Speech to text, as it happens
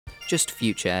Just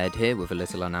Future Ed here with a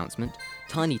little announcement.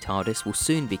 Tiny TARDIS will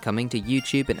soon be coming to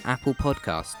YouTube and Apple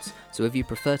Podcasts, so if you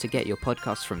prefer to get your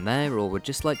podcasts from there or would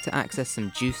just like to access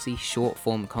some juicy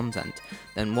short-form content,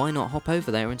 then why not hop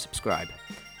over there and subscribe?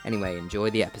 Anyway, enjoy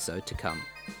the episode to come.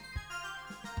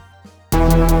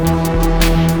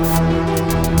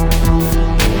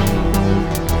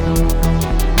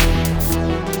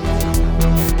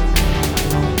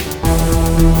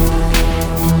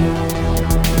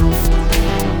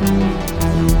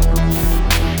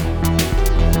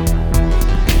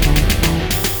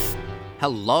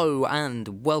 Hello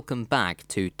and welcome back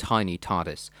to Tiny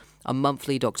TARDIS, a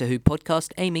monthly Doctor Who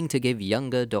podcast aiming to give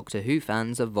younger Doctor Who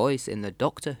fans a voice in the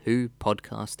Doctor Who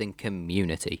podcasting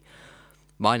community.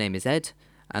 My name is Ed,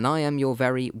 and I am your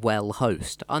very well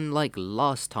host, unlike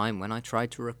last time when I tried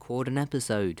to record an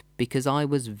episode, because I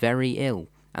was very ill,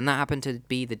 and that happened to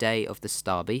be the day of the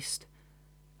Star Beast,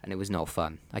 and it was not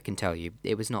fun, I can tell you,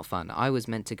 it was not fun. I was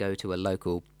meant to go to a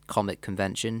local comic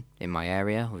convention in my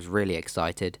area, I was really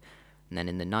excited, and then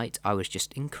in the night, I was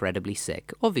just incredibly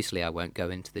sick. Obviously, I won't go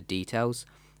into the details.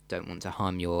 Don't want to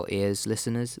harm your ears,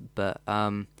 listeners. But,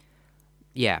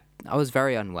 yeah, I was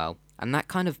very unwell. And that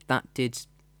did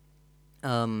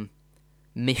misshape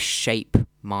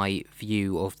my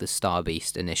view of the Star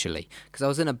Beast initially. Because I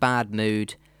was in a bad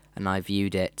mood, and I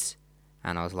viewed it,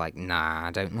 and I was like, nah,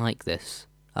 I don't like this.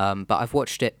 But I've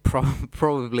watched it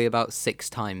probably about 6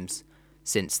 times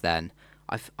since then.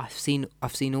 I've seen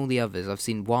all the others. I've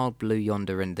seen Wild Blue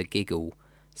Yonder and The Giggle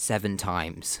 7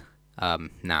 times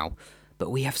now.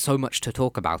 But we have so much to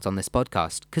talk about on this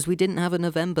podcast because we didn't have a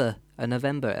November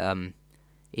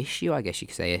issue, I guess you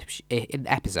could say,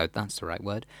 episode. That's the right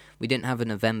word. We didn't have a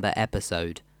November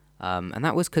episode, and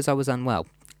that was because I was unwell.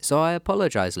 So I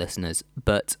apologise, listeners,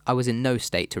 but I was in no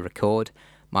state to record.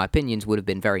 My opinions would have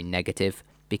been very negative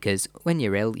because when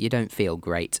you're ill, you don't feel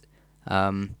great.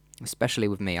 Especially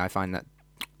with me, I find that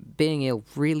being ill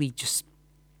really just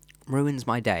ruins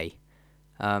my day.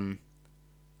 I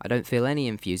don't feel any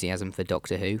enthusiasm for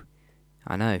Doctor Who.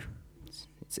 I know,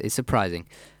 it's surprising.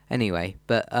 Anyway,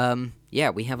 but yeah,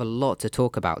 we have a lot to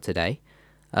talk about today.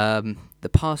 The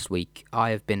past week, I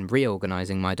have been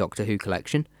reorganising my Doctor Who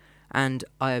collection, and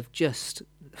I have just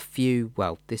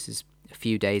this is a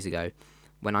few days ago,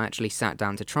 when I actually sat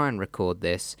down to try and record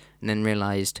this, and then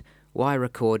realised, why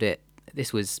record it?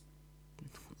 This was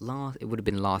it would have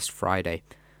been last Friday.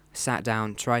 I sat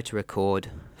down, tried to record,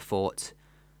 thought,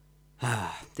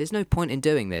 there's no point in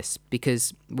doing this,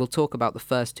 because we'll talk about the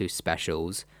first 2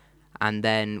 specials, and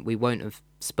then we won't have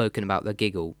spoken about The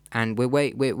Giggle, and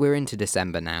we're into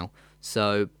December now,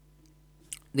 so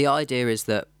the idea is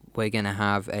that we're going to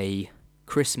have a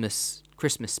Christmas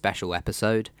special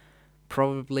episode,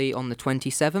 probably on the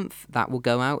 27th, that will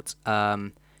go out,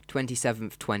 27th,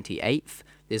 28th,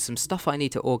 There's some stuff I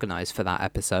need to organise for that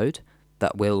episode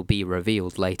that will be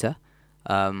revealed later.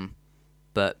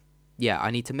 But yeah,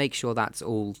 I need to make sure that's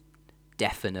all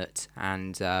definite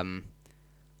and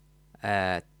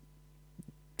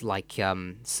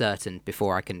certain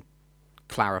before I can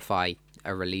clarify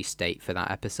a release date for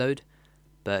that episode.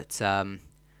 But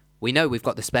we know we've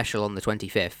got the special on the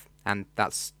 25th, and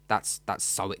that's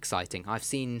so exciting. I've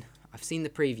seen the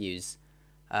previews.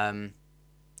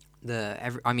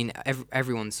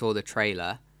 Everyone saw the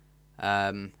trailer,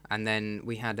 and then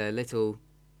we had a little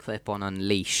clip on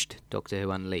Unleashed, Doctor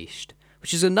Who Unleashed,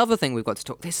 which is another thing we've got to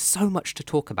talk. There's so much to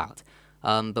talk about.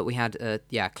 But we had a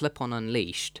clip on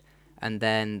Unleashed, and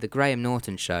then the Graham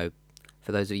Norton show.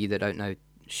 For those of you that don't know,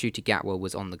 Ncuti Gatwa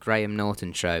was on the Graham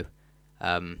Norton show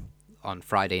on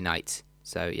Friday night,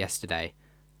 so yesterday,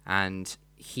 and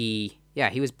he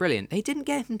was brilliant. They didn't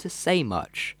get him to say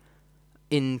much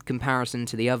in comparison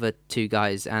to the other 2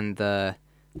 guys and I've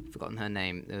forgotten her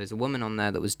name. There was a woman on there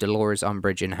that was Dolores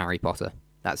Umbridge in Harry Potter.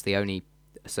 That's the only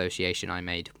association I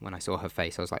made when I saw her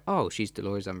face. I was like, oh, she's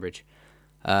Dolores Umbridge.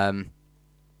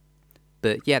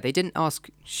 But yeah, they didn't ask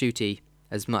Ncuti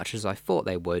as much as I thought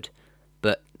they would.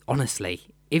 But honestly,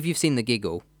 if you've seen The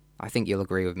Giggle, I think you'll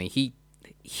agree with me.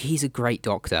 He's a great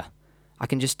Doctor. I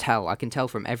can just tell. I can tell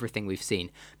from everything we've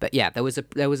seen. But yeah, there was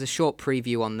a short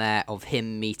preview on there of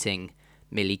him meeting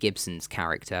Millie Gibson's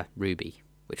character, Ruby,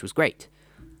 which was great.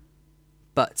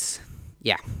 But,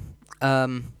 yeah.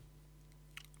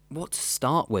 What to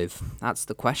start with? That's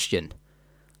the question.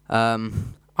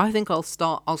 I think I'll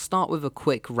start with a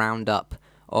quick roundup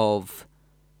of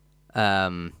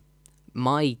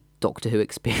my Doctor Who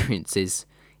experiences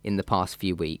in the past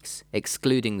few weeks,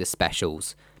 excluding the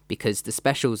specials, because the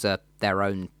specials are their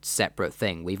own separate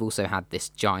thing. We've also had this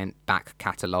giant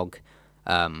back-catalogue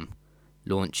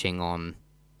launching on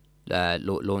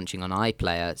launching on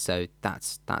iPlayer, so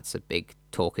that's a big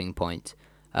talking point.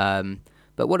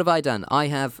 But what have I done? I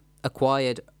have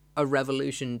acquired a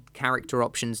Revolution character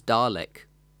options Dalek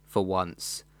for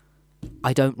once.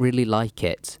 I don't really like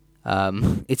it.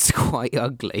 It's quite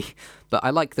ugly, but I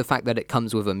like the fact that it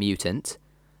comes with a mutant.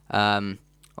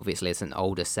 Obviously, it's an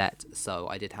older set, so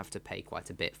I did have to pay quite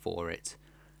a bit for it.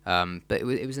 But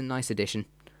it was a nice addition.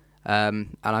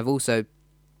 And I've also,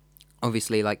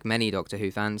 obviously, like many Doctor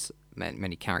Who fans,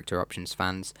 many character options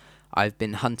fans, I've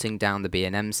been hunting down the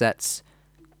B&M sets.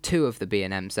 2 of the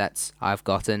B&M sets I've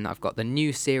gotten. I've got the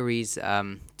new series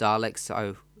Daleks,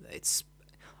 so it's...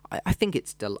 I think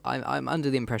it's... I'm under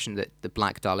the impression that the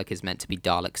Black Dalek is meant to be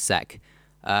Dalek Sec.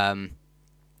 And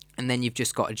then you've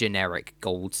just got a generic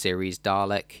Gold Series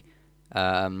Dalek.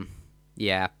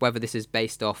 Yeah, whether this is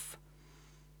based off...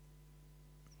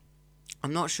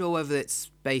 I'm not sure whether it's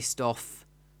based off...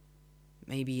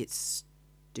 Maybe it's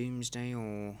Doomsday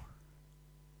or...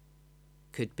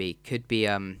 Could be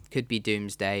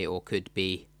Doomsday, or could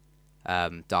be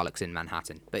Daleks in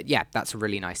Manhattan. But yeah, that's a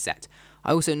really nice set.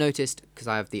 I also noticed, because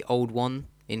I have the old one,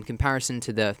 in comparison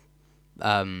to the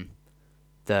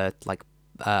other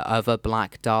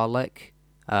Black Dalek,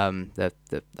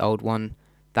 the old one,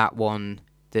 that one,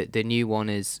 the new one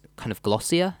is kind of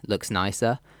glossier, looks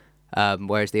nicer,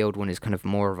 whereas the old one is kind of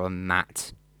more of a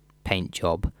matte paint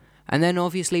job. And then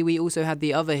obviously we also had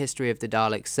the other History of the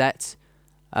Daleks set,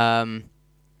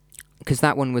 because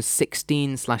that one was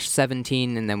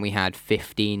 16/17, and then we had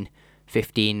 15.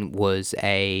 15 was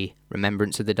a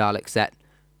Remembrance of the Dalek set.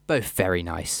 Both very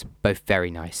nice.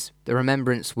 The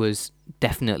Remembrance was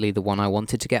definitely the one I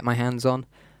wanted to get my hands on,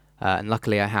 and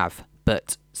luckily I have.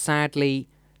 But sadly,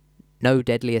 no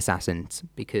Deadly Assassins,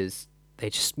 because they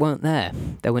just weren't there.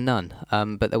 There were none.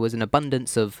 But there was an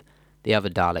abundance of the other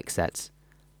Dalek sets.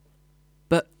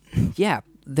 But yeah,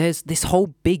 there's this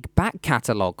whole big back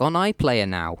catalogue on iPlayer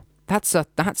now. That's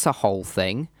a whole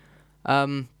thing.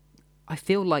 I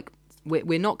feel like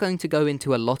we're not going to go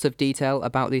into a lot of detail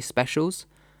about these specials,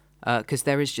 because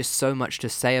there is just so much to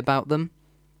say about them.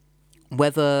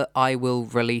 Whether I will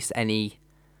release any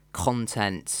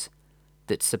content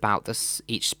that's about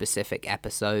each specific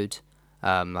episode,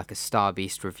 like a Star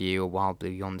Beast review, a Wild Blue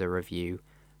Yonder review,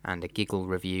 and a Giggle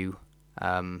review,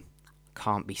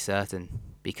 can't be certain,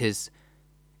 because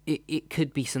it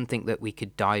could be something that we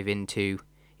could dive into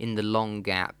in the long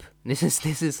gap. This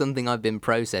is something I've been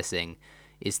processing,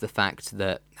 is the fact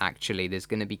that actually there's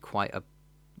going to be quite a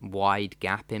wide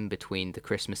gap in between the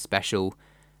Christmas special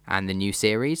and the new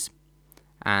series,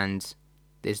 and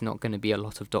there's not going to be a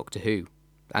lot of Doctor Who.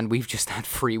 And we've just had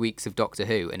 3 weeks of Doctor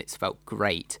Who, and it's felt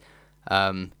great.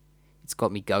 It's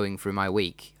got me going through my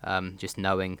week, just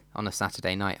knowing on a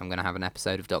Saturday night I'm going to have an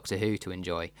episode of Doctor Who to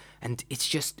enjoy. And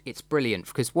it's brilliant,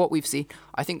 because what we've seen,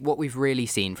 I think what we've really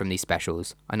seen from these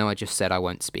specials, I know I just said I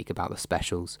won't speak about the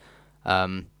specials,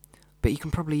 but you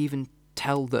can probably even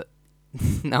tell that,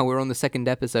 now we're on the 2nd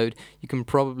episode, you can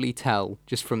probably tell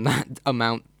just from that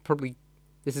amount, probably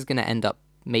this is going to end up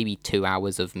maybe 2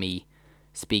 hours of me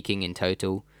speaking in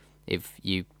total. If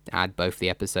you add both the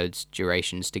episodes'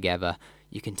 durations together,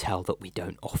 you can tell that we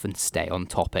don't often stay on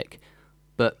topic.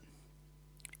 But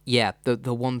yeah,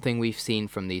 the one thing we've seen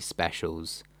from these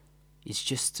specials is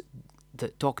just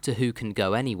that Doctor Who can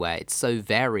go anywhere. It's so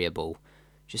variable.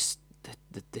 Just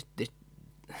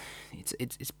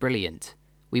it's brilliant.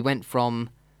 We went from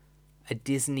a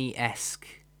Disney-esque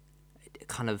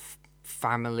kind of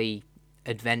family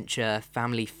adventure,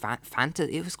 family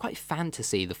fantasy. It was quite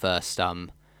fantasy, the first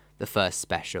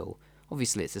special.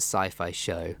 Obviously, it's a sci-fi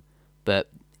show, but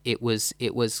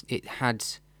it had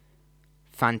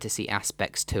fantasy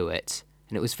aspects to it,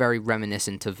 and it was very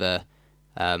reminiscent of a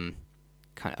kind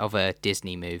of a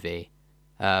Disney movie.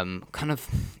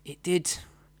 It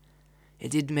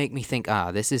did make me think,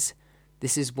 this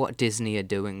is what Disney are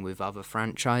doing with other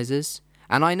franchises.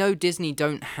 And I know Disney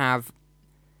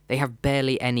they have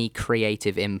barely any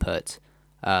creative input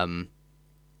when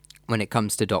it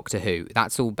comes to Doctor Who.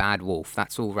 That's all Bad Wolf.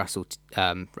 That's all Russell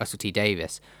T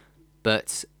Davies.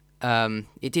 But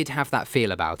it did have that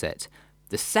feel about it.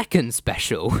 The second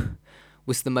special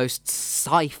was the most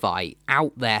sci-fi,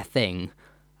 out there thing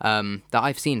that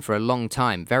I've seen for a long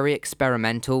time. Very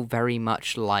experimental, very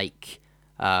much like,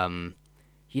 it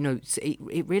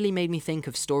really made me think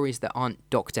of stories that aren't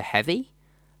Doctor heavy.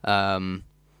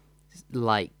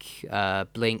 Like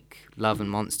Blink, Love and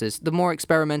Monsters, the more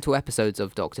experimental episodes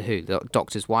of Doctor Who, the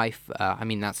Doctor's Wife.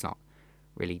 That's not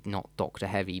Doctor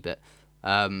heavy, but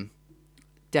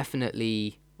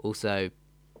definitely also,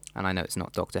 and I know it's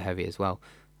not Doctor heavy as well.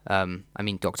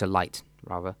 Doctor Light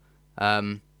rather.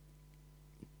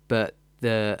 but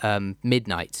the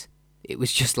midnight, it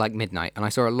was just like midnight, and I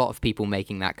saw a lot of people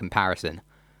making that comparison.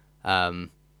 And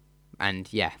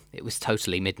yeah, it was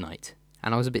totally midnight,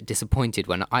 and I was a bit disappointed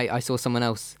when I saw someone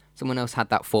else had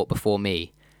that thought before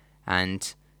me,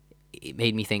 and it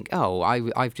made me think, oh,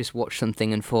 I've just watched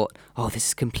something and thought, oh, this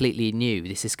is completely new.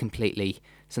 This is completely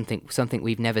something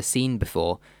we've never seen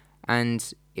before,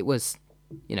 and it was,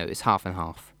 it's half and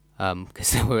half,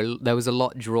 because there was a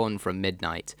lot drawn from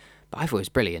midnight, but I thought it was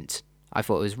brilliant. I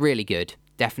thought it was really good.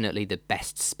 Definitely the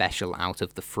best special out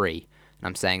of the three. And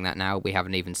I'm saying that now. We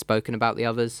haven't even spoken about the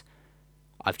others.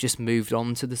 I've just moved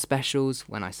on to the specials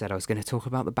when I said I was going to talk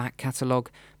about the back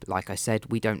catalogue. But like I said,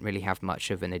 we don't really have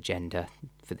much of an agenda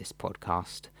for this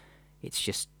podcast. It's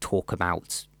just talk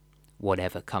about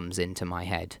whatever comes into my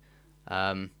head.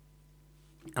 And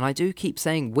I do keep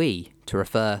saying we to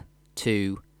refer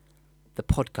to the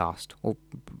podcast, or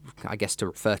I guess to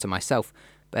refer to myself.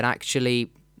 But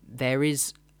actually, there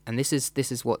is, and this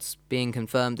is what's being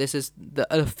confirmed. This is the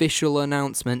official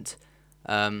announcement.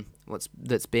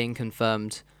 That's being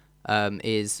confirmed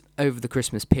is over the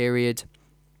Christmas period,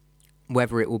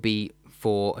 whether it will be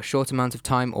for a short amount of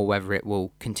time or whether it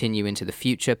will continue into the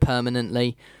future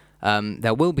permanently.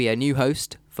 There will be a new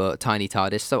host for Tiny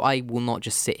TARDIS, so I will not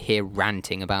just sit here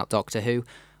ranting about Doctor Who.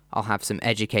 I'll have some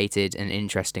educated and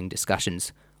interesting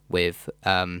discussions with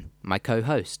my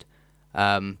co-host.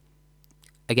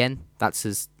 Again, that's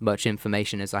as much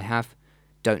information as I have.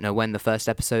 Don't know when the first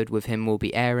episode with him will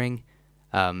be airing.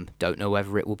 Don't know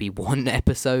whether it will be one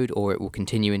episode or it will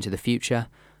continue into the future.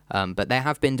 But there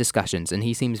have been discussions, and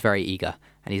he seems very eager,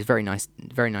 and he's a very nice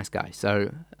guy.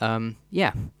 So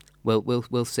yeah,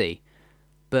 we'll see.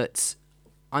 But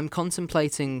I'm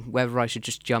contemplating whether I should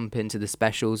just jump into the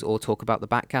specials or talk about the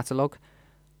back catalogue.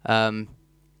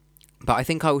 But I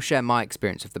think I will share my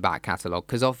experience of the back catalogue,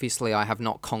 because obviously I have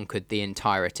not conquered the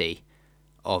entirety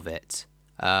of it.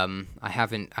 I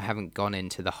haven't gone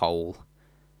into the whole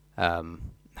haven't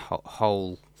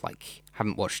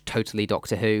watched totally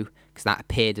Doctor Who, because that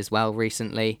appeared as well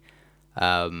recently.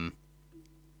 I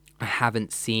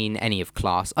haven't seen any of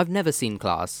Class. I've never seen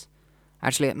Class.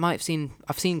 Actually, I've seen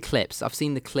clips. I've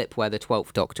seen the clip where the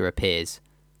 12th Doctor appears.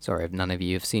 Sorry if none of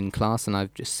you have seen Class and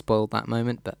I've just spoiled that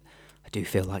moment, but I do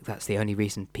feel like that's the only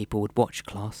reason people would watch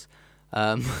Class.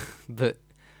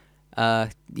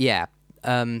 Yeah.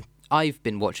 I've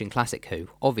been watching Classic Who,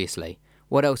 obviously.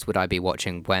 What else would I be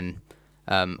watching when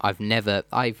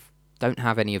I don't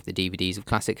have any of the DVDs of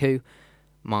Classic Who.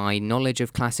 My knowledge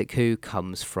of Classic Who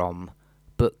comes from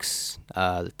books,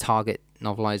 Target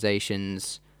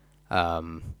novelizations,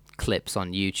 clips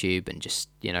on YouTube, and just,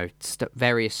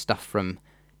 various stuff from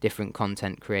different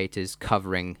content creators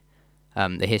covering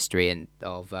the history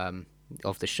of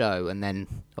the show, and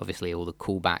then obviously all the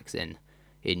callbacks in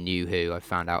New Who. I've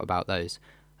found out about those.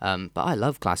 But I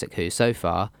love Classic Who so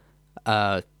far.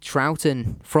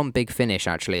 Troughton, from Big Finish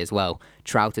actually as well.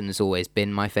 Troughton has always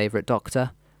been my favourite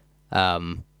Doctor.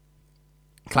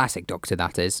 Classic Doctor,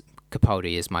 that is.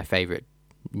 Capaldi is my favourite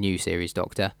new series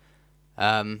Doctor.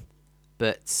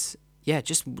 But yeah,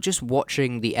 just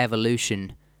watching the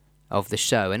evolution of the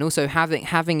show, and also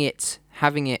having it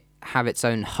have its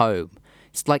own home.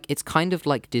 It's kind of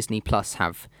like Disney Plus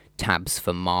have tabs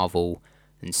for Marvel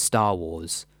and Star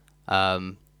Wars.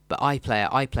 But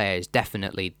iPlayer is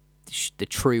definitely the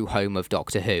true home of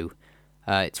Doctor Who.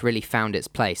 It's really found its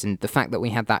place, and the fact that we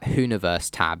had that Whoniverse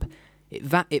tab,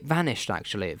 it vanished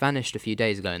actually. It vanished a few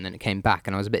days ago, and then it came back,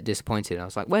 and I was a bit disappointed. I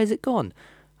was like, where's it gone?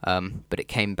 But it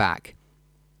came back.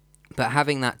 But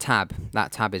having that tab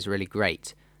is really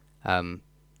great,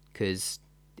 because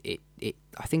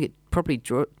I think it probably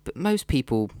but most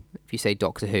people, if you say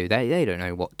Doctor Who, they don't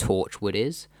know what Torchwood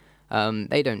is.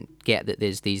 They don't get that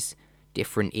there's these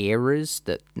different eras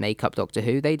that make up Doctor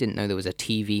Who. They didn't know there was a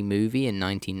TV movie in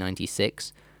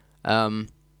 1996.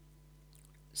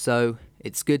 So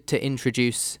it's good to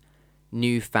introduce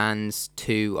new fans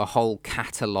to a whole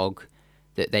catalogue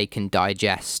that they can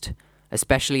digest,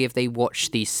 especially if they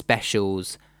watch these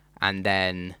specials and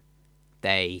then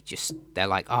they're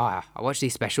like, I watch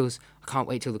these specials, I can't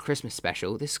wait till the Christmas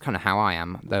special. This is kind of how I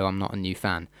am, though I'm not a new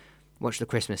fan. Watch the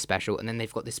Christmas special, and then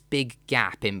they've got this big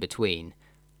gap in between.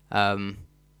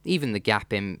 Even the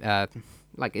gap in,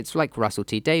 it's like Russell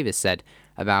T Davies said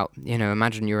about,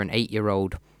 imagine you're an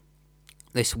 8-year-old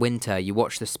this winter, you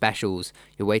watch the specials,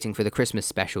 you're waiting for the Christmas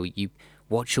special, you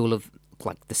watch all of,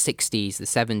 the 60s, the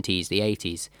 70s, the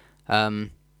 80s.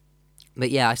 But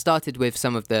yeah, I started with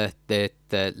some of the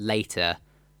later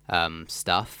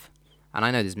stuff, and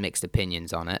I know there's mixed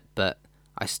opinions on it, but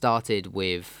I started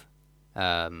with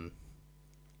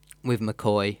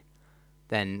McCoy,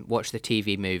 then watch the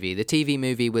TV movie. The TV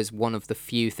movie was one of the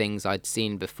few things I'd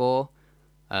seen before,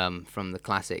 from the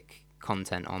classic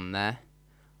content on there.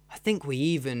 I think we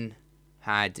even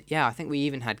had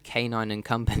K9 and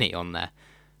Company on there,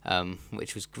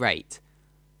 which was great.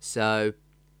 So,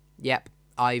 yep,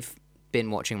 I've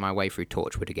been watching my way through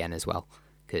Torchwood again as well,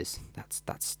 because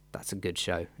that's a good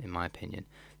show in my opinion.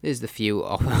 There's the few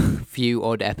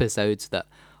odd episodes that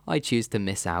I choose to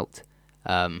miss out,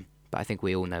 but I think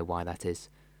we all know why that is.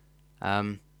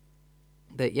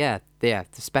 But yeah, the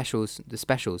specials.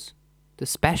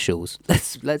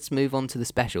 Let's move on to the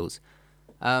specials.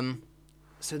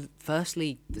 So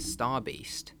firstly, the Star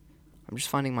Beast. I'm just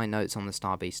finding my notes on the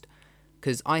Star Beast,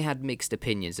 because I had mixed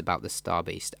opinions about the Star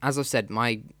Beast. As I've said,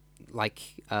 my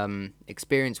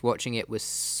experience watching it was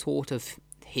sort of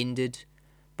hindered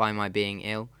by my being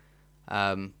ill,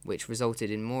 which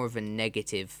resulted in more of a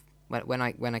negative. When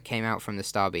I came out from the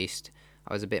Star Beast,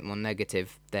 I was a bit more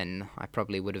negative than I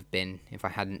probably would have been if I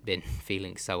hadn't been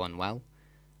feeling so unwell.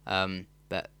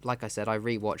 But like I said, I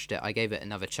rewatched it. I gave it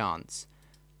another chance.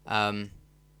 And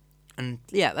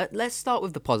yeah, let's start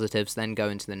with the positives, then go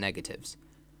into the negatives.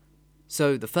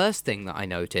 So the first thing that I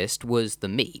noticed was the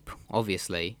Meep.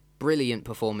 Obviously, brilliant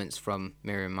performance from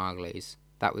Miriam Margolyes.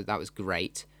 That was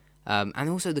great. And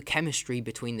also the chemistry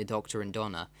between the Doctor and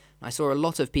Donna. I saw a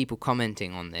lot of people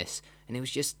commenting on this, and it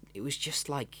was just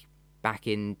like back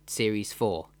in Series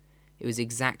 4. It was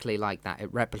exactly like that.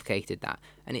 It replicated that.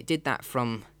 And it did that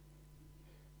from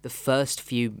the first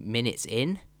few minutes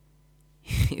in.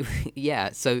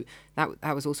 Yeah, so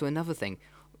that was also another thing.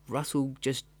 Russell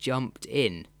just jumped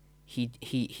in.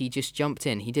 He just jumped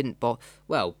in. He didn't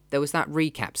well, there was that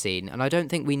recap scene, and I don't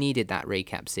think we needed that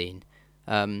recap scene.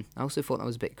 I also thought that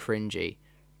was a bit cringy,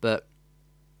 but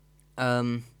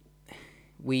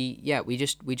we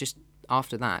just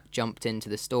after that jumped into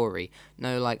the story.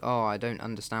 No, like, oh, I don't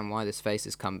understand why this face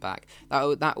has come back.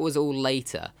 That was all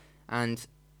later. And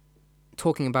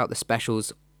talking about the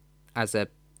specials as a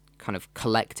kind of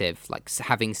collective, like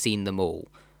having seen them all,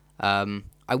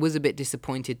 I was a bit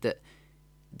disappointed that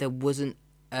there wasn't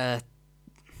a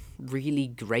really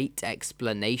great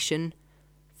explanation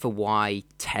for why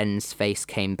 10's face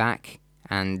came back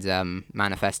and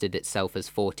manifested itself as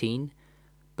 14.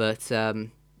 But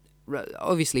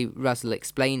obviously Russell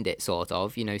explained it, sort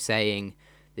of, saying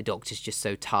the Doctor's just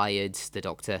so tired. The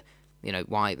Doctor,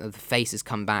 why the face has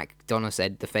come back. Donna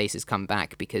said the face has come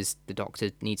back because the Doctor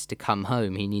needs to come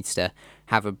home. He needs to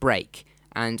have a break.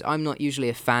 And I'm not usually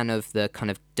a fan of the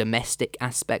kind of domestic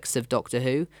aspects of Doctor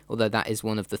Who, although that is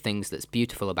one of the things that's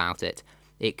beautiful about it.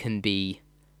 It can be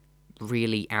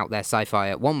really out there sci-fi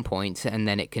at one point, and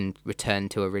then it can return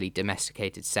to a really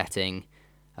domesticated setting,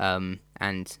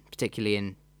 and particularly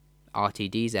in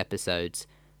RTD's episodes,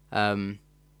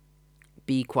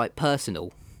 be quite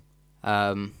personal.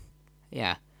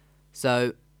 Yeah.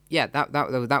 So yeah,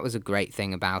 that was a great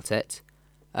thing about it.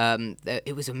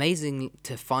 It was amazing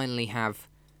to finally have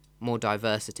more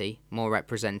diversity, more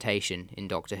representation in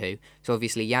Doctor Who. So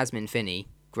obviously Yasmin Finney,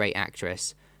 great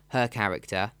actress, her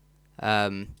character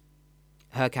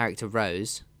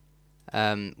Rose,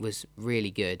 was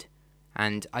really good,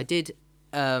 and I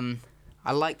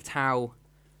liked how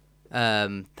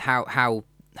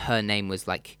her name was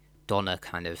like Donna,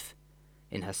 kind of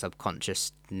in her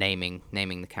subconscious, naming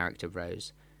the character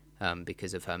Rose,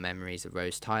 because of her memories of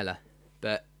Rose Tyler.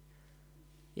 But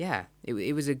yeah,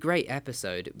 it was a great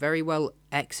episode, very well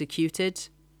executed,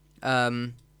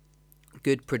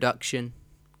 good production,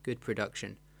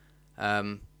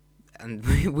 and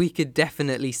we could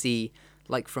definitely see,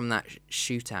 like, from that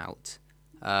shootout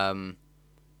on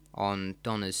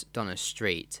Donna's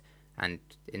street and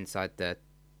inside the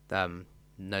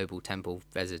Noble Temple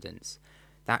residence,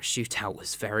 that shootout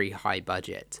was very high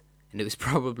budget, and it was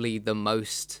probably the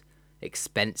most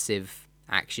expensive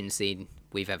action scene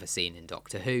we've ever seen in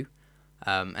Doctor Who,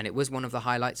 and it was one of the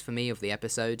highlights for me of the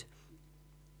episode.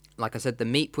 Like I said, the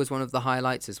Meep was one of the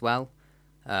highlights as well,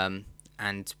 and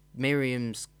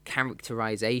Miriam's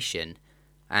characterization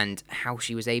and how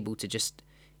she was able to just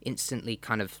instantly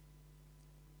kind of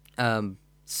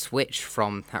switch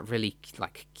from that really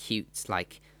like cute,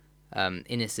 like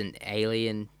innocent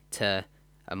alien to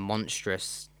a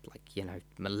monstrous, like,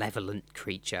 malevolent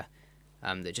creature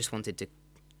that just wanted to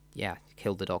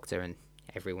kill the Doctor and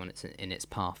everyone in its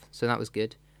path. So that was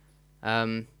good.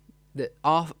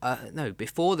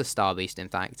 Before the Star Beast, in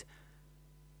fact,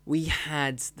 we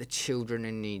had the Children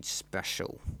in Need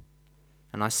special.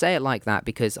 And I say it like that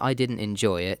because I didn't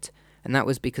enjoy it, and that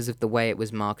was because of the way it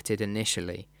was marketed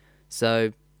initially.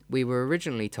 So we were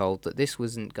originally told that this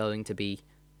wasn't going to be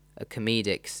a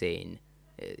comedic scene.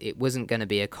 It wasn't going to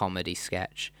be a comedy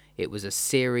sketch. It was a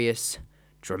serious,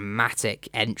 dramatic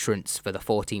entrance for the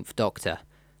 14th Doctor,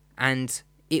 and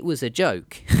it was a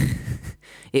joke.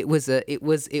 it was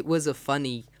a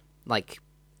funny, like,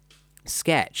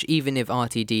 sketch, even if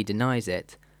RTD denies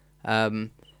it.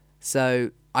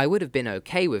 So I would have been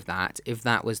okay with that if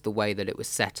that was the way that it was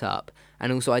set up.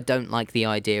 And also, I don't like the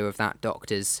idea of that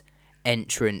Doctor's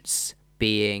entrance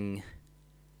being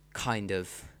kind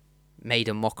of made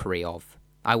a mockery of.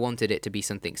 I wanted it to be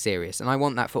something serious, and I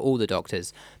want that for all the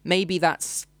Doctors. Maybe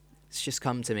it's just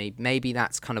come to me. Maybe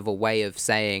that's kind of a way of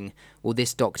saying, well,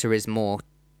 this Doctor is more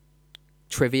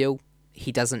trivial.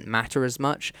 He doesn't matter as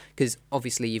much, because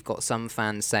obviously you've got some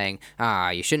fans saying,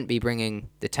 you shouldn't be bringing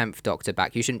the 10th Doctor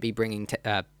back. You shouldn't be bringing,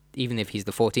 even if he's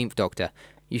the 14th Doctor,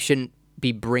 you shouldn't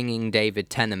be bringing David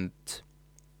Tennant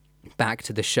back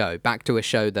to the show, back to a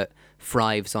show that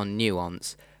thrives on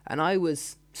nuance. And I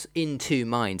was in two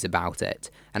minds about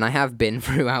it, and I have been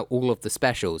throughout all of the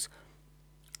specials.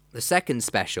 The second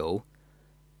special,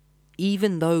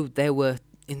 even though there were,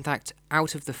 in fact,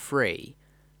 out of the three,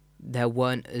 there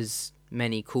weren't as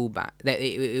many callbacks.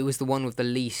 It was the one with the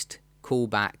least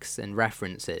callbacks and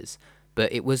references,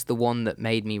 but it was the one that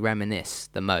made me reminisce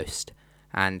the most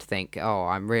and think,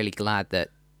 I'm really glad that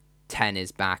 10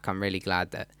 is back. I'm really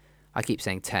glad that, I keep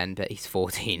saying 10, but he's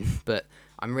 14, but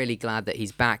I'm really glad that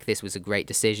he's back. This was a great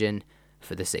decision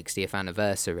for the 60th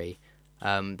anniversary.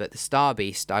 But the Star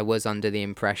Beast, I was under the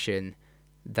impression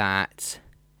that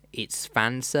it's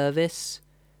fan service,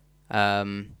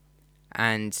 and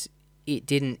it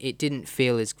didn't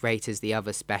feel as great as the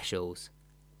other specials.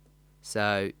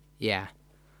 So yeah,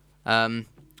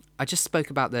 I just spoke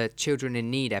about the Children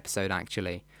in Need episode,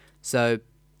 actually. So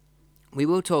we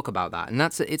will talk about that, and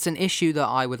it's an issue that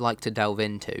I would like to delve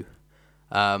into.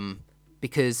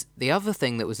 Because the other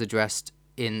thing that was addressed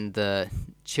in the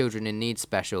Children in Need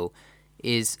special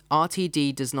is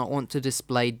RTD does not want to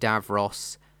display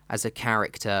Davros as a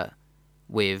character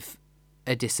with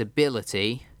a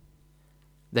disability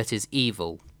that is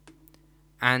evil.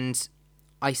 And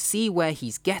I see where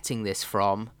he's getting this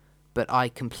from, but I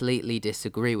completely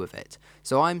disagree with it.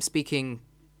 So I'm speaking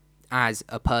as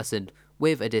a person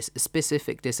with a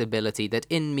specific disability that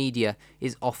in media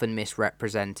is often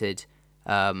misrepresented,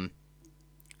 and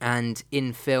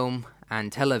in film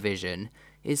and television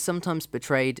is sometimes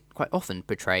quite often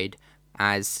portrayed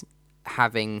as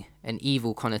having an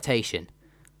evil connotation,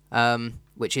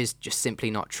 which is just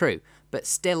simply not true. But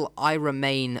still, I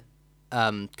remain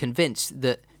convinced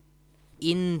that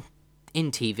in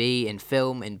TV, in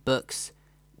film, in books,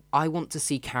 I want to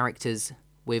see characters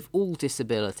with all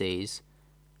disabilities,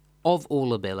 of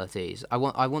all abilities. I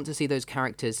want to see those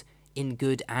characters in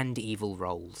good and evil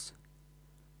roles,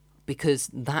 because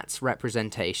that's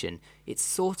representation. It's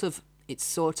sort of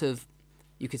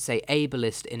you could say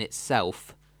ableist in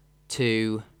itself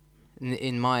to,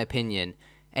 in my opinion,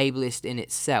 ableist in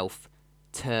itself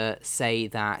to say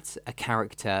that a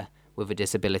character with a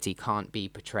disability can't be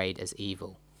portrayed as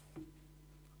evil.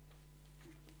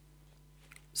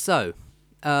 So,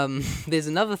 there's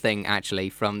another thing, actually,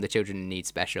 from the Children in Need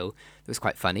special that was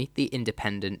quite funny. The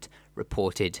Independent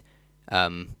reported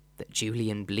that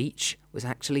Julian Bleach was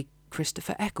actually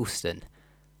Christopher Eccleston.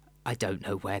 I don't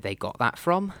know where they got that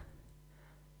from.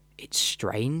 It's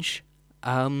strange.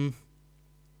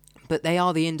 But they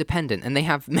are the Independent, and they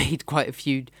have made quite a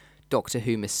few Doctor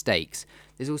Who mistakes.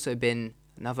 There's also been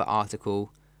another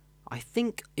article. I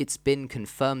think it's been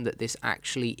confirmed that this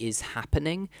actually is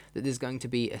happening, that there's going to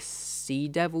be a Sea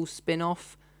Devil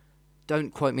spin-off.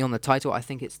 Don't quote me on the title. I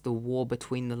think it's The War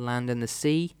Between the Land and the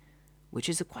Sea, which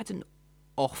is quite an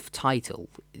off title.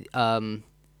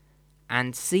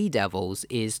 And Sea Devils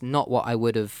is not what I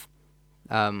would have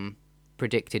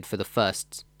predicted for the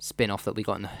first spin-off that we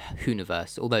got in the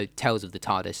Whoniverse, although Tales of the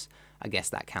TARDIS, I guess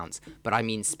that counts. But I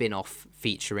mean spin-off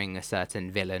featuring a certain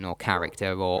villain or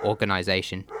character or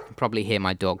organisation. You can probably hear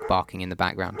my dog barking in the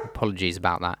background. Apologies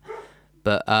about that.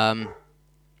 But,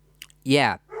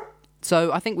 yeah.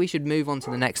 So I think we should move on to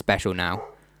the next special now,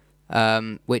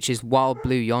 which is Wild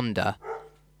Blue Yonder.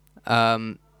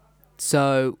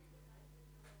 So...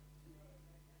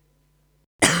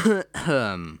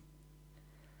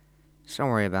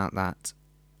 sorry about that.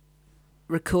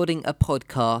 Recording a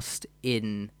podcast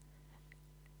in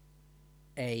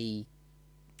a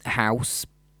house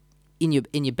in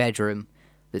your bedroom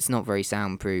that's not very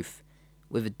soundproof,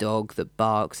 with a dog that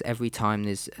barks every time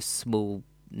there's a small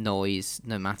noise,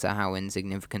 no matter how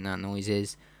insignificant that noise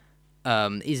is,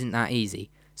 isn't that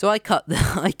easy. So I cut the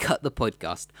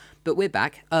podcast, but we're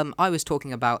back. I was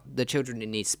talking about the Children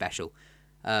in Need special,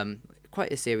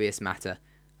 quite a serious matter.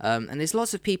 And there's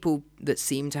lots of people that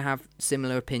seem to have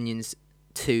similar opinions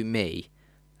to me.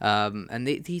 And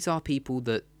these are people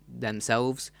that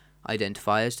themselves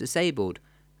identify as disabled.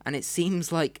 And it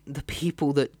seems like the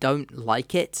people that don't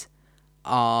like it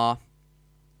are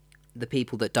the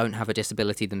people that don't have a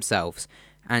disability themselves.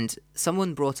 And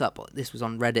someone brought up, this was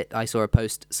on Reddit, I saw a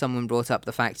post, someone brought up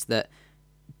the fact that,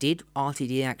 did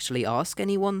RTD actually ask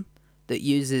anyone that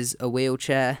uses a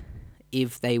wheelchair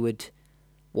if they would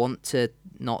want to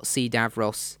not see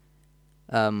Davros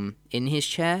in his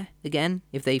chair again,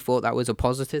 if they thought that was a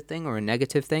positive thing or a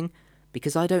negative thing?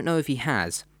 Because I don't know if he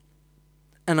has.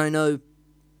 And I know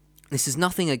this is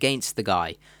nothing against the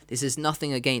guy. This is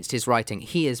nothing against his writing.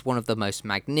 He is one of the most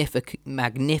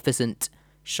magnificent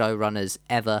showrunners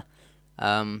ever.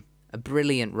 A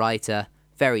brilliant writer,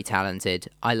 very talented.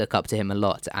 I look up to him a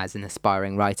lot as an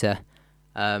aspiring writer.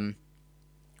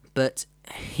 But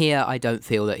here I don't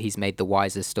feel that he's made the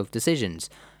wisest of decisions,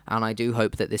 and I do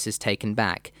hope that this is taken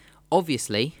back.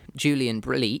 Obviously, Julian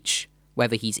Brelich,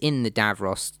 whether he's in the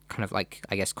Davros kind of like,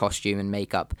 I guess, costume and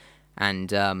makeup and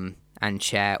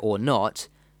chair or not,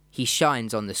 he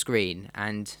shines on the screen,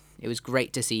 and it was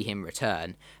great to see him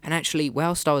return. And actually,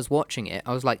 whilst I was watching it,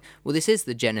 I was like, well, this is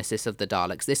the genesis of the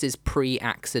Daleks. This is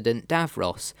pre-accident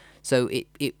Davros. So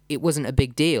it wasn't a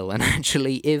big deal. And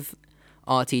actually, if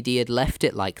RTD had left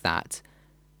it like that,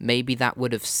 maybe that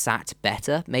would have sat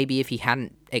better. Maybe if he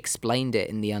hadn't explained it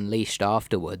in the Unleashed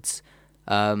afterwards.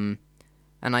 And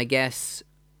I guess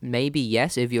maybe,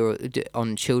 yes, if you're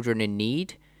on Children in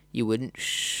Need, you wouldn't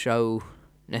show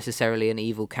necessarily an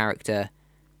evil character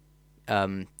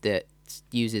that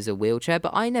uses a wheelchair,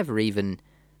 but I never even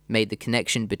made the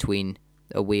connection between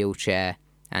a wheelchair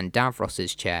and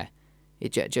Davros's chair.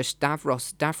 It just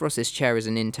Davros's chair is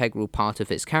an integral part of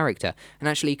his character, and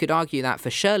actually you could argue that for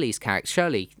Shirley's character,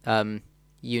 Shirley,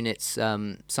 Unit's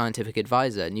scientific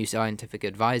advisor, new scientific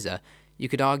advisor, you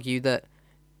could argue that,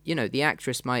 the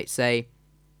actress might say,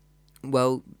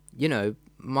 well,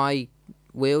 my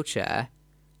wheelchair,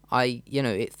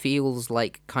 it feels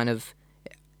like kind of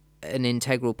an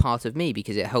integral part of me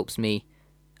because it helps me,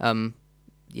 in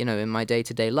my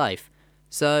day-to-day life.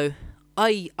 So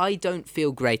I don't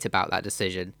feel great about that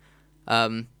decision,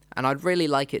 and I'd really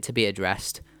like it to be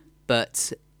addressed,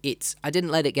 but I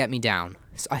didn't let it get me down.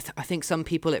 So I think some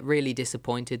people, it really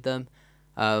disappointed them.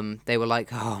 They were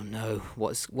like, oh no,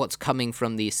 what's coming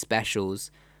from these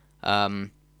specials? They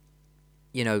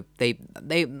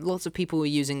lots of people were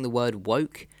using the word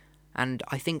woke, and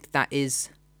I think that is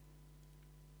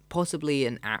possibly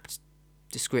an apt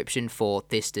description for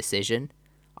this decision,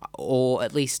 or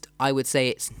at least I would say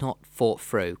it's not thought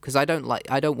through, because I don't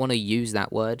want to use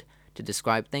that word to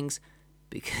describe things,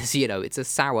 because it's a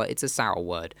sour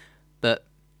word, but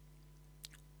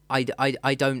I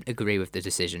don't agree with the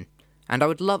decision, and I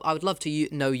would love to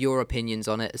know your opinions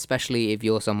on it, especially if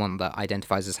you're someone that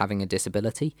identifies as having a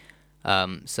disability.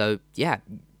 So yeah,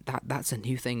 that's a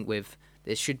new thing with.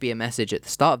 There should be a message at the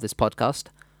start of this podcast.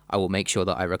 I will make sure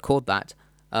that I record that,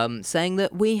 saying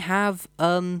that we have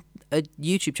a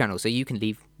YouTube channel, so you can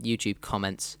leave YouTube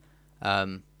comments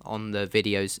on the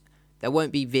videos. There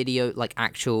won't be video, like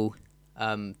actual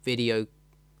video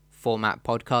format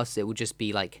podcasts. It will just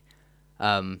be like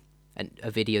a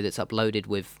video that's uploaded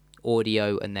with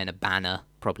audio and then a banner,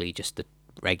 probably just the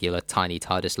regular tiny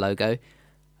TARDIS logo.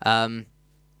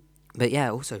 But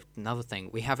yeah, also another thing,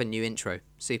 we have a new intro,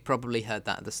 so you've probably heard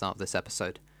that at the start of this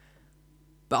episode.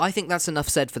 But I think that's enough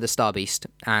said for the Star Beast,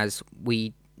 as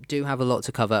we do have a lot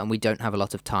to cover and we don't have a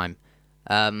lot of time.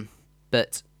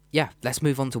 But yeah, let's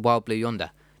move on to Wild Blue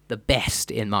Yonder, the best,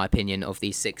 in my opinion, of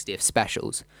these 60th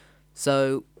specials.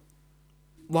 So,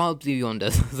 Wild Blue Yonder,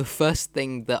 the first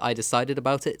thing that I decided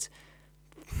about it,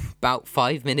 about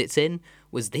 5 minutes in,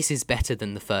 was this is better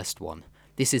than the first one.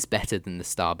 This is better than the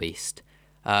Star Beast.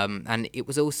 And it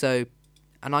was also,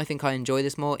 and I think I enjoy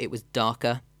this more, it was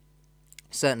darker,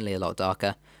 certainly a lot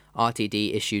darker.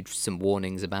 RTD issued some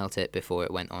warnings about it before it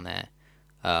went on air,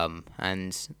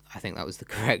 and I think that was the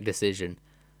correct decision.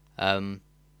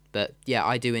 But yeah,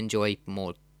 I do enjoy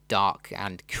more dark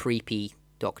and creepy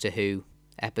Doctor Who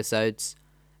episodes,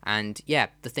 and yeah,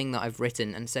 the thing that I've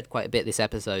written and said quite a bit this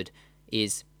episode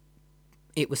is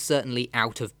it was certainly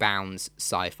out of bounds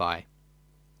sci-fi.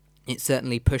 It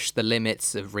certainly pushed the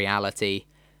limits of reality,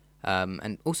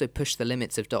 and also pushed the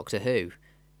limits of Doctor Who.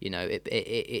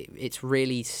 It's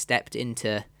really stepped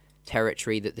into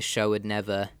territory that the show had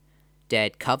never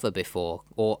dared cover before,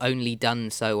 or only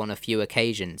done so on a few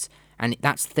occasions. And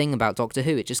that's the thing about Doctor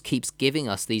Who, it just keeps giving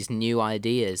us these new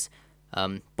ideas,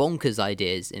 bonkers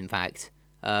ideas, in fact.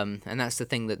 And that's the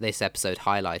thing that this episode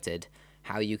highlighted,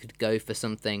 how you could go for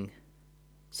something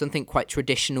something quite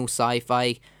traditional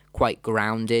sci-fi, quite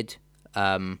grounded,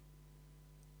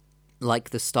 like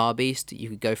the Star Beast. You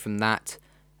could go from that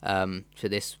to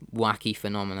this wacky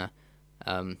phenomena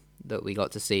that we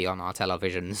got to see on our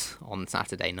televisions on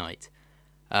Saturday night.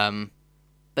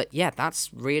 But yeah,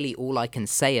 that's really all I can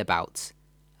say about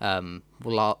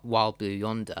Wild Blue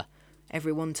Yonder.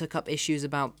 Everyone took up issues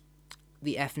about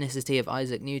the ethnicity of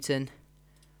Isaac Newton.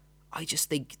 I just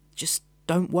think, just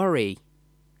don't worry.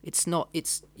 It's not.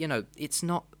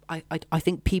 I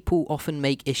think people often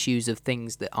make issues of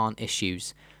things that aren't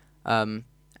issues, and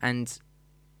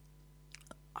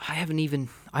I haven't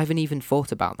even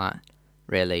thought about that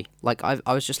really. Like I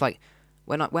was just like,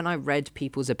 when I read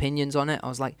people's opinions on it, I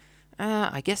was like,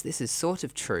 I guess this is sort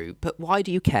of true, but why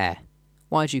do you care?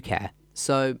 Why do you care?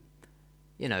 So,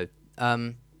 that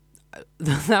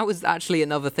was actually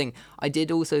another thing. I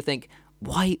did also think,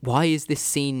 why is this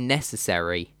scene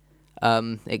necessary?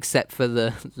 Except for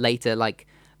the later, like,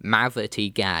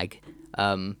 Mavity gag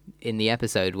in the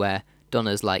episode where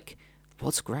Donna's like,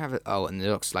 what's gravity? Oh, and the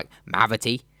doc's like,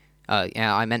 Mavity?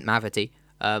 Yeah, I meant Mavity.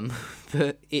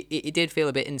 But it did feel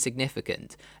a bit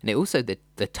insignificant. And it also,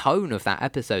 the tone of that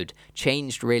episode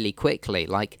changed really quickly.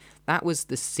 Like, that was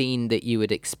the scene that you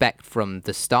would expect from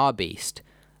the Star Beast.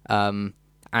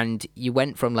 And you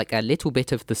went from, like, a little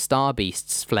bit of the Star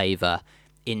Beast's flavor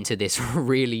into this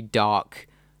really dark,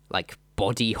 like,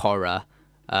 body horror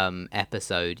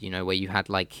episode, where you had,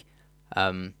 like,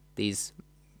 these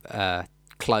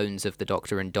clones of the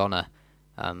Doctor and Donna,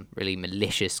 really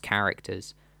malicious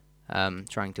characters,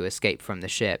 trying to escape from the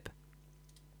ship.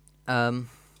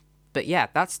 But yeah,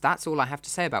 that's all I have to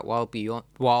say about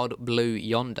Wild Blue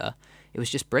Yonder. It was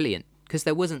just brilliant, because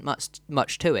there wasn't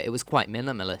much to it. It was quite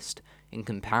minimalist in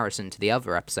comparison to the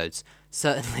other episodes,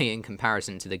 certainly in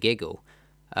comparison to The Giggle.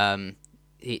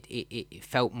 It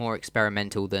felt more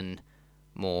experimental than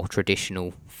more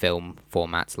traditional film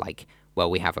formats, like, well,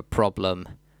 we have a problem,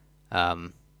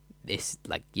 the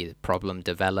problem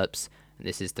develops, and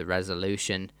this is the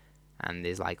resolution, and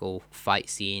there's, like, all fight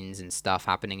scenes and stuff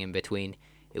happening in between.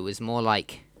 It was more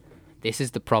like, this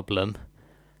is the problem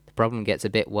gets a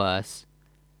bit worse,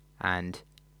 and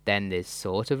then there's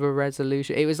sort of a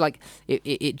resolution. It was like,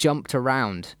 it jumped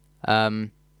around,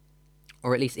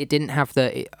 or at least it didn't have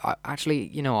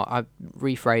actually, I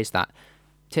rephrased that.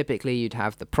 Typically, you'd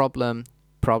have the problem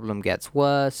gets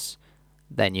worse,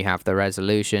 then you have the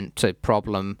resolution. So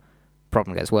problem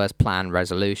gets worse, plan,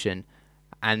 resolution,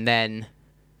 and then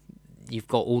you've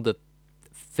got all the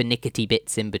finickety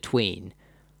bits in between.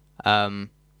 And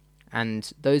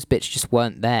those bits just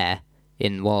weren't there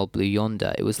in Wild Blue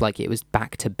Yonder. It was like it was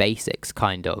back to basics,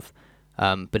 kind of.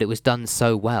 But it was done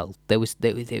so well. There was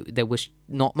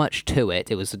not much to it.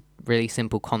 It was a really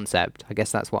simple concept. I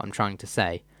guess that's what I'm trying to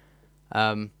say.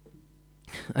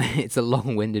 It's a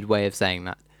long-winded way of saying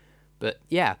that. But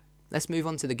yeah, let's move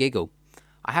on to The Giggle.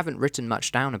 I haven't written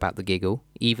much down about The Giggle,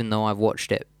 even though I've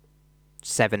watched it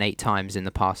 7-8 times in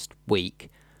the past week.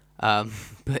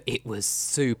 But it was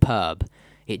superb.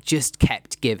 It just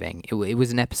kept giving. It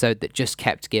was an episode that just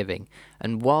kept giving.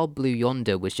 And Wild Blue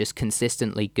Yonder was just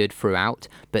consistently good throughout,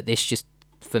 but this just,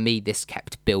 for me, this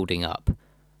kept building up.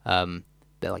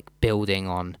 Building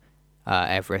on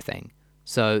everything.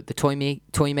 So the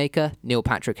toy maker, Neil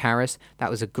Patrick Harris,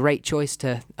 that was a great choice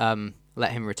to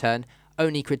let him return.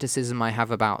 Only criticism I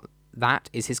have about that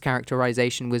is his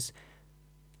characterization was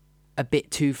a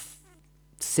bit too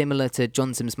similar to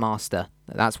Johnson's master.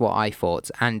 That's what I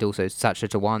thought, and also Sacha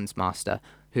Dhawan's master,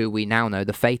 who we now know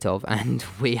the fate of, and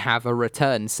we have a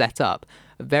return set up.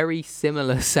 A very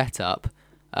similar setup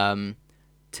to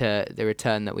the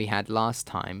return that we had last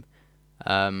time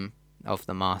of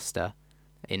the master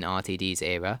in RTD's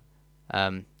era,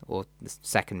 or the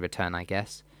second return, I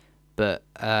guess. But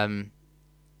the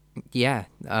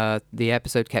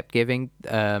episode kept giving.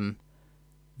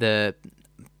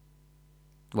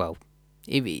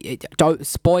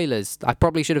 Spoilers. I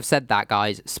probably should have said that,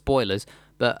 guys. Spoilers.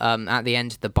 But at the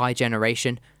end, the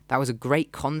bi-generation, that was a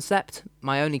great concept.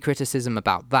 My only criticism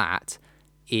about that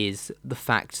is the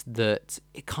fact that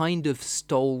it kind of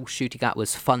stole Ncuti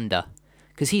Gatwa's thunder,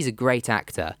 because he's a great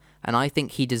actor, and I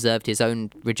think he deserved his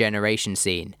own regeneration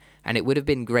scene. And it would have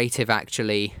been great if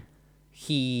actually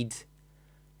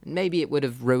maybe it would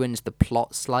have ruined the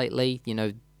plot slightly.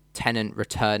 Tennant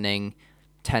returning,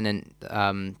 Tennant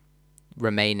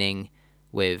remaining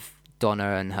with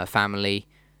Donna and her family,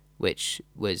 which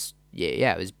was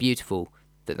it was beautiful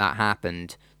that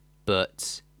happened,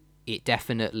 but it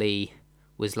definitely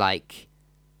was like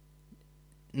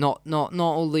not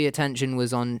all the attention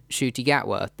was on Ncuti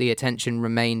Gatwa. The attention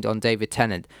remained on David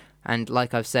Tennant, and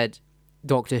like I've said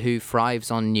Doctor Who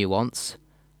thrives on nuance,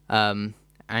 and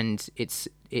it's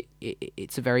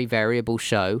a very variable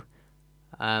show,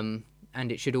 and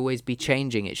it should always be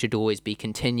changing. It should always be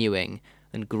continuing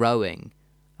and growing,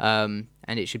 and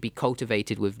it should be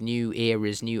cultivated with new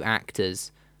eras, new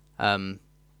actors,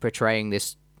 portraying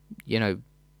this,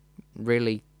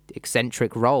 really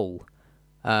eccentric role.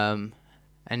 And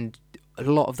a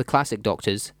lot of the classic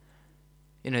Doctors,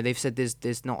 they've said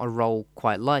there's not a role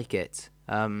quite like it.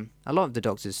 A lot of the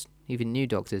Doctors, even new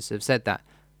Doctors, have said that.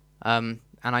 And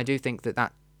I do think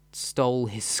that stole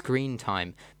his screen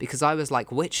time, because I was like,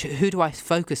 who do I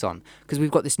focus on? Because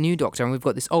we've got this new Doctor and we've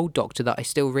got this old Doctor that I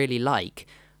still really like.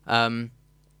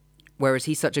 Whereas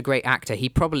he's such a great actor, he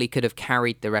probably could have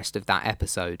carried the rest of that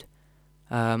episode.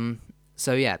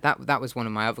 So yeah, that was one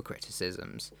of my other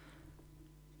criticisms.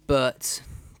 But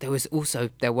this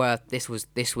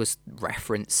was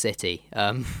Reference City.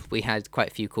 We had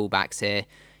quite a few callbacks here.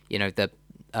 The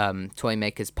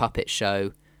Toymaker's puppet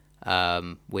show,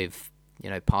 with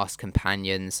past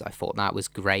companions. I thought that was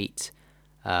great.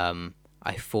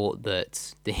 I thought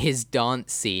that his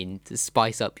dance scene, to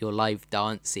spice up your live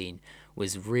dance scene,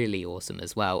 was really awesome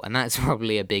as well. And that's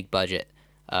probably a big budget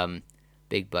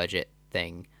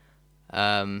thing.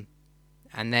 And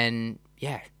then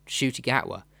Ncuti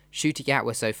Gatwa. Ncuti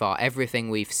Gatwa, so far, everything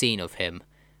we've seen of him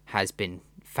has been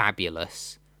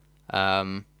fabulous.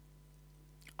 I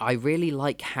really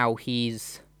like how he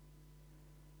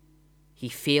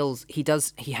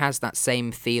has that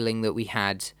same feeling that we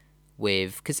had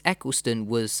with, because Eccleston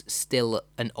was still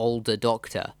an older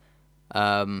Doctor,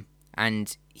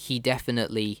 and he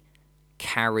definitely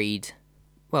carried,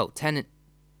 well, Tennant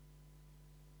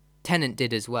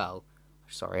did as well.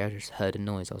 Sorry, I just heard a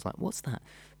noise. I was like, what's that?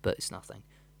 But it's nothing.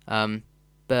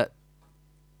 But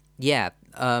yeah,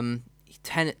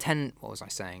 Tennant, what was I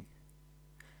saying?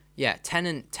 Yeah,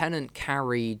 Tennant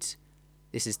carried,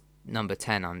 this is number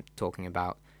 10 I'm talking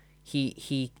about.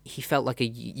 He felt like a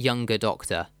younger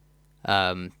Doctor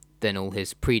than all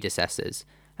his predecessors.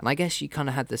 And I guess you kind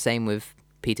of had the same with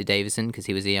Peter Davison, because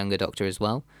he was a younger Doctor as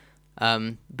well.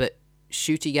 But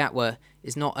Ncuti Gatwa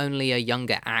is not only a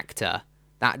younger actor,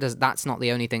 that's not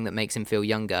the only thing that makes him feel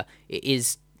younger. It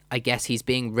is, I guess, he's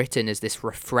being written as this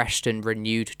refreshed and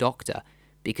renewed Doctor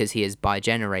because he is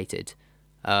bi-generated.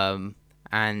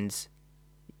 And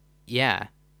yeah,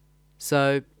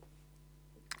 so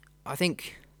I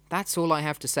think that's all I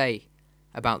have to say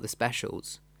about the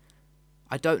specials.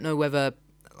 I don't know whether,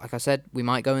 like I said, we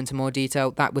might go into more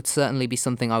detail. That would certainly be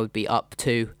something I would be up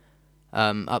to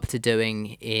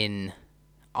doing in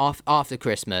after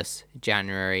Christmas,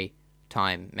 January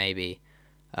time maybe,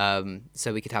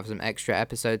 so we could have some extra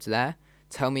episodes there.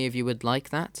 Tell me if you would like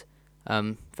that,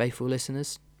 faithful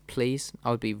listeners, please.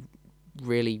 I would be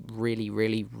really, really,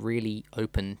 really, really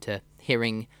open to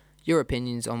hearing your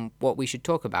opinions on what we should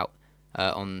talk about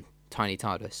on Tiny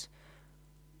TARDIS.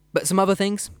 But some other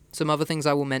things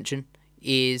I will mention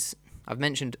is, I've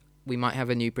mentioned we might have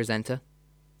a new presenter.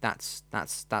 That's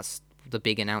the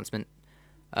big announcement.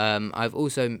 I've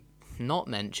also not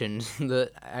mentioned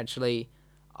that actually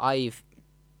I've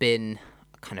been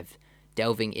kind of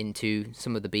delving into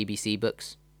some of the BBC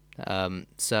books.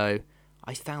 So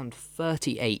I found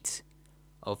 38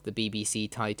 of the BBC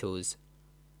titles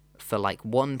for like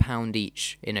 £1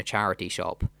 each in a charity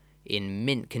shop in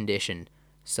mint condition.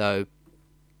 So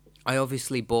I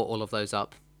obviously bought all of those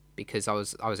up because I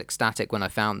was ecstatic when I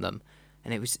found them.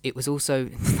 And it was also,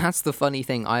 that's the funny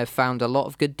thing, I have found a lot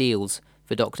of good deals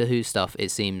for Doctor Who stuff,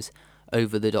 it seems,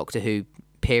 over the Doctor Who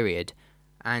period.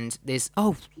 And there's,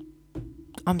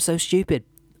 I'm so stupid.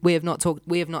 We have not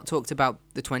talked about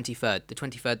the 23rd,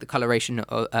 the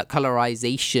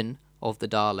colorization of the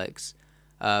Daleks,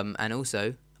 and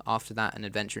also after that, An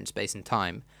Adventure in Space and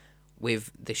Time,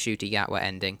 with the Ncuti Gatwa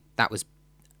ending. That was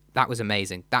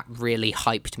amazing. That really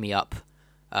hyped me up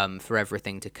for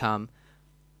everything to come.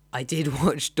 I did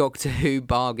watch Doctor Who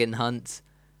Bargain Hunt.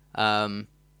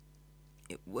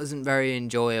 It wasn't very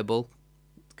enjoyable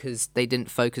because they didn't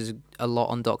focus a lot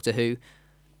on Doctor Who,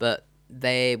 but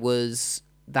there was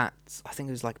that, I think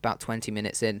it was like about 20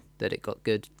 minutes in that it got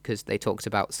good because they talked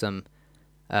about some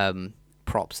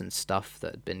props and stuff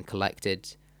that had been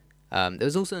collected. There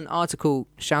was also an article,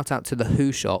 shout out to the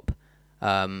Who Shop.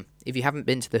 If you haven't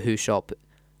been to the Who Shop,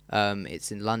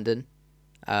 it's in London,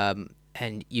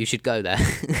 and you should go there.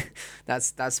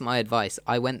 That's my advice.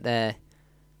 I went there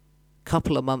a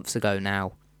couple of months ago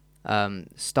now.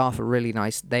 Staff are really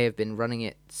nice. They have been running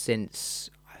it since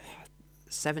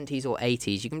 70s or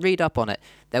 80s. You can read up on it.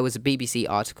 There was a BBC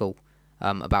article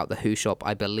about the Who Shop.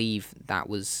 I believe that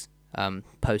was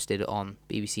posted on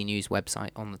BBC News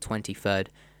website on the 23rd.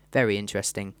 Very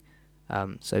interesting.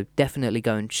 So definitely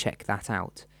go and check that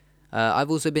out.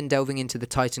 I've also been delving into the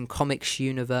Titan Comics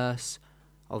universe,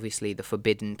 obviously the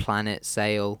Forbidden Planet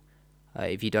sale.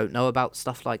 If you don't know about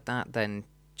stuff like that, then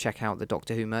check out the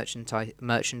Doctor Who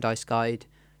merchandise guide.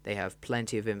 They have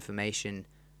plenty of information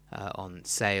on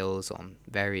sales on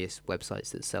various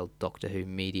websites that sell Doctor Who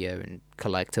media and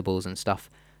collectibles and stuff.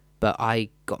 But I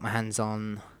got my hands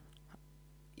on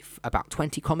about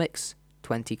 20 comics.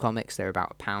 20 comics, they're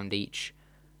about £1 each.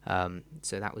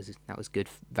 So that was good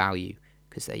value,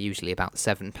 because they're usually about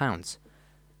 £7.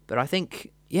 But I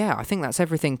think that's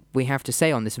everything we have to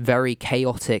say on this very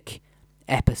chaotic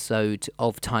episode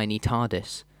of Tiny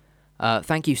TARDIS.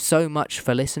 Thank you so much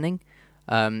for listening.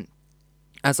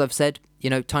 As I've said,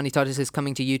 Tiny TARDIS is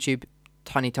coming to YouTube.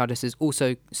 Tiny TARDIS is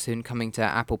also soon coming to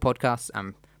Apple Podcasts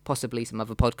and possibly some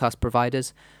other podcast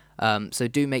providers. So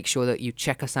do make sure that you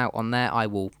check us out on there. I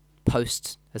will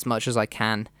post as much as I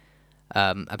can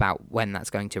about when that's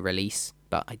going to release,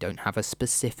 but I don't have a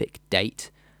specific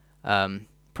date.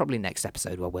 Probably next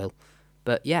episode I will.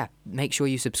 But yeah, make sure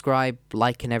you subscribe,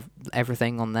 like, and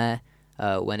everything on there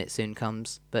when it soon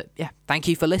comes. But yeah, thank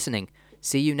you for listening.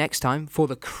 See you next time for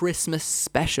the Christmas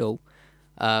special.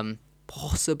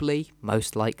 Possibly,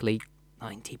 most likely,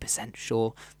 90%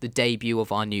 sure, the debut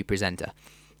of our new presenter.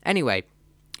 Anyway,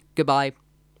 goodbye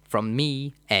from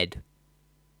me, Ed.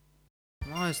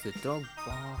 Why is the dog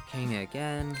barking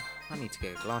again? I need to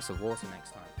get a glass of water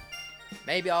next time.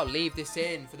 Maybe I'll leave this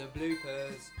in for the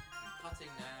bloopers. I'm cutting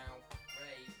now.